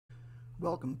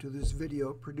Welcome to this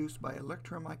video produced by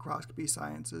Electron Microscopy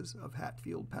Sciences of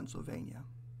Hatfield, Pennsylvania.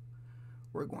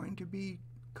 We're going to be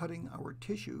cutting our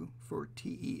tissue for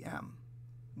TEM.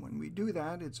 When we do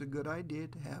that, it's a good idea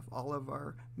to have all of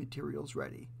our materials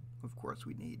ready. Of course,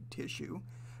 we need tissue.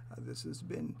 This has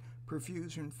been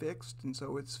perfusion fixed, and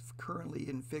so it's currently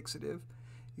in fixative.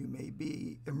 You may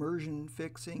be immersion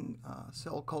fixing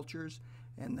cell cultures,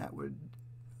 and that would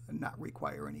not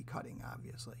require any cutting,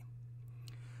 obviously.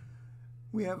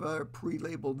 We have a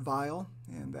pre-labeled vial,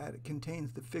 and that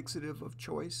contains the fixative of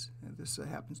choice. And this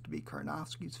happens to be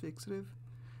Karnofsky's fixative.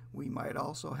 We might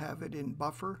also have it in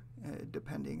buffer,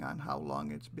 depending on how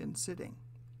long it's been sitting.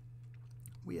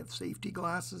 We have safety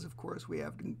glasses, of course. We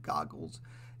have goggles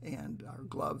and our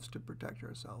gloves to protect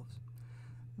ourselves.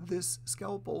 This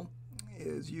scalpel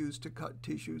is used to cut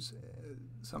tissues.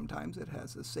 Sometimes it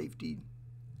has a safety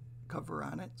cover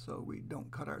on it, so we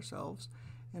don't cut ourselves.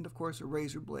 And of course a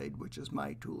razor blade, which is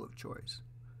my tool of choice.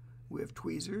 We have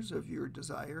tweezers of your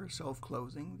desire,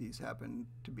 self-closing. These happen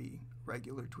to be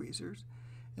regular tweezers.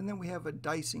 And then we have a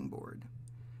dicing board.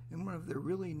 And one of the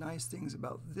really nice things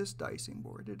about this dicing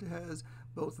board, it has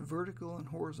both vertical and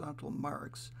horizontal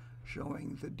marks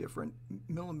showing the different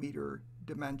millimeter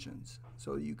dimensions.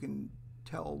 So you can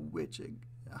tell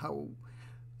how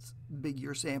big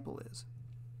your sample is.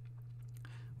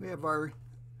 We have our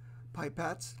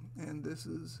pipettes, and this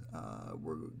is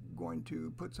we're going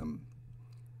to put some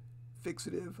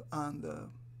fixative on the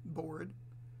board.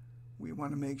 We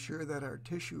want to make sure that our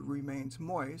tissue remains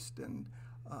moist, and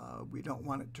we don't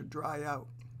want it to dry out.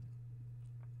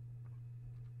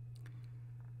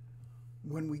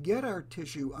 When we get our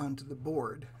tissue onto the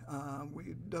board,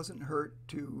 it doesn't hurt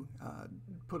to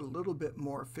put a little bit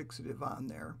more fixative on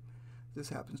there. This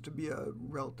happens to be a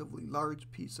relatively large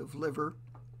piece of liver.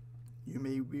 You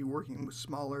may be working with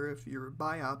smaller. If you're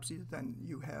biopsies, then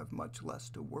you have much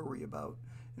less to worry about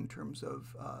in terms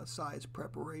of size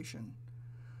preparation.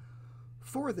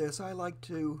 For this, I like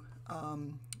to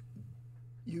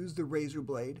use the razor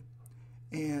blade,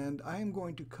 and I am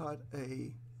going to cut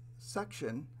a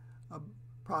section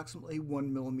approximately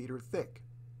 1 millimeter thick.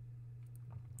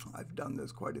 I've done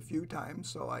this quite a few times,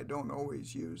 so I don't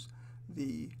always use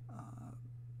the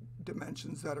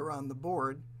dimensions that are on the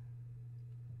board.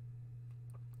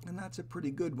 And that's a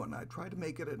pretty good one. I try to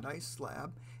make it a nice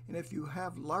slab. And if you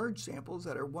have large samples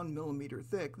that are 1 millimeter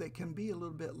thick, they can be a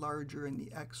little bit larger in the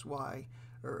XY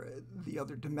or the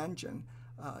other dimension,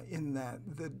 in that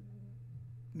the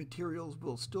materials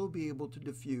will still be able to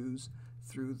diffuse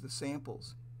through the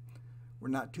samples. We're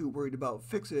not too worried about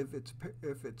fixative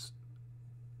if it's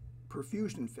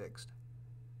perfusion fixed.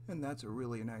 And that's a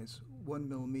really nice 1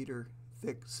 millimeter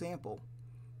thick sample.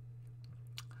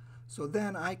 So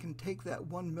then I can take that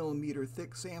 1 millimeter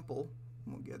thick sample,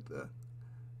 we'll get the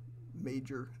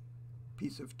major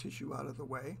piece of tissue out of the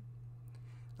way.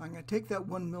 I'm going to take that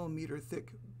 1 millimeter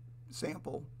thick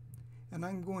sample, and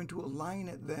I'm going to align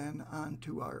it then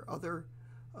onto our other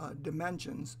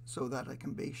dimensions so that I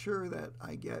can be sure that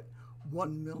I get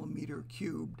 1 millimeter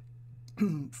cubed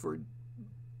for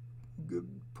good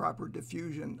proper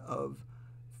diffusion of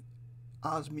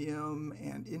osmium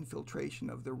and infiltration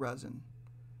of the resin.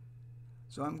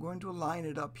 So I'm going to line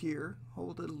it up here,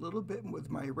 hold it a little bit with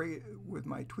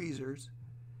my tweezers,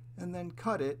 and then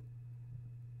cut it.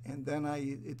 And then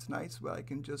it's nice, but I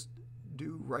can just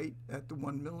do right at the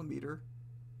 1 millimeter.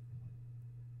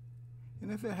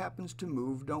 And if it happens to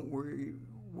move, don't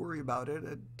worry about it.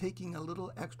 Taking a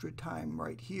little extra time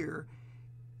right here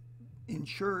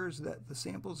ensures that the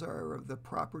samples are of the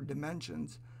proper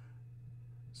dimensions,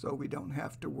 so we don't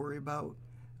have to worry about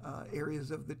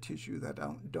areas of the tissue that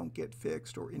don't get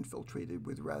fixed or infiltrated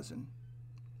with resin.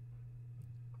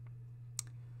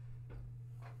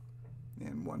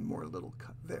 And one more little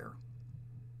cut there.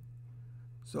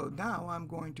 So now I'm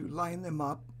going to line them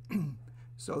up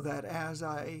so that as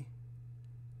I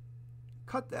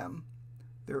cut them,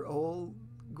 they're all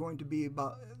going to be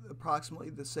about approximately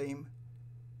the same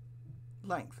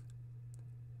length.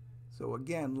 So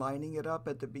again, lining it up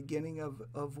at the beginning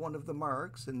of one of the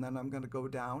marks, and then I'm going to go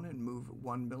down and move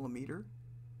 1 millimeter.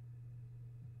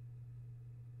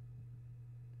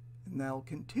 And I'll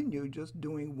continue just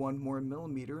doing 1 more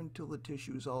millimeter until the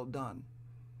tissue is all done.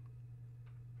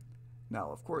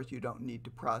 Now, of course, you don't need to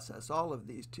process all of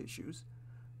these tissues,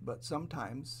 but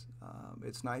sometimes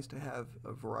it's nice to have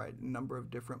a number of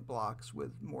different blocks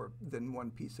with more than one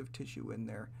piece of tissue in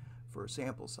there for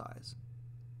sample size.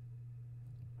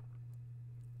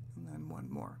 And then one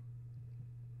more.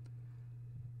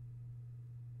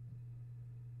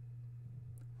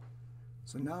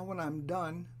 So now when I'm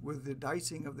done with the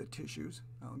dicing of the tissues,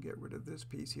 I'll get rid of this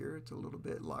piece here. It's a little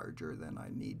bit larger than I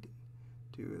need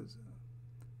to.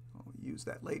 I'll use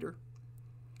that later.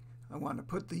 I want to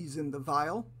put these in the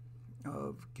vial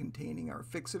of containing our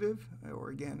fixative,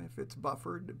 or again, if it's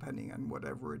buffered, depending on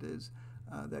whatever it is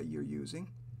that you're using.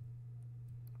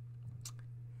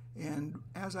 And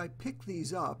as I pick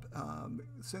these up,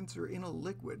 since they're in a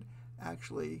liquid,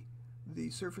 actually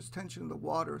the surface tension of the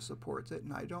water supports it,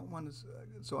 and I don't want to,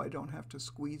 so I don't have to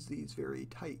squeeze these very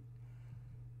tight.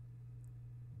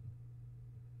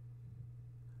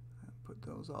 Put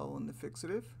those all in the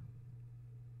fixative.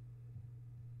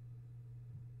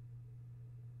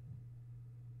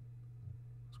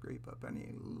 Scrape up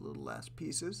any little last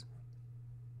pieces.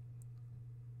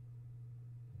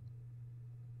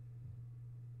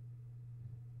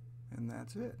 And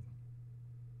that's it.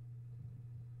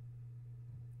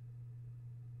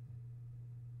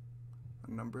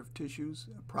 A number of tissues,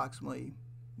 approximately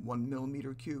 1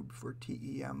 millimeter cube for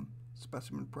TEM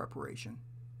specimen preparation.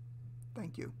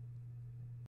 Thank you.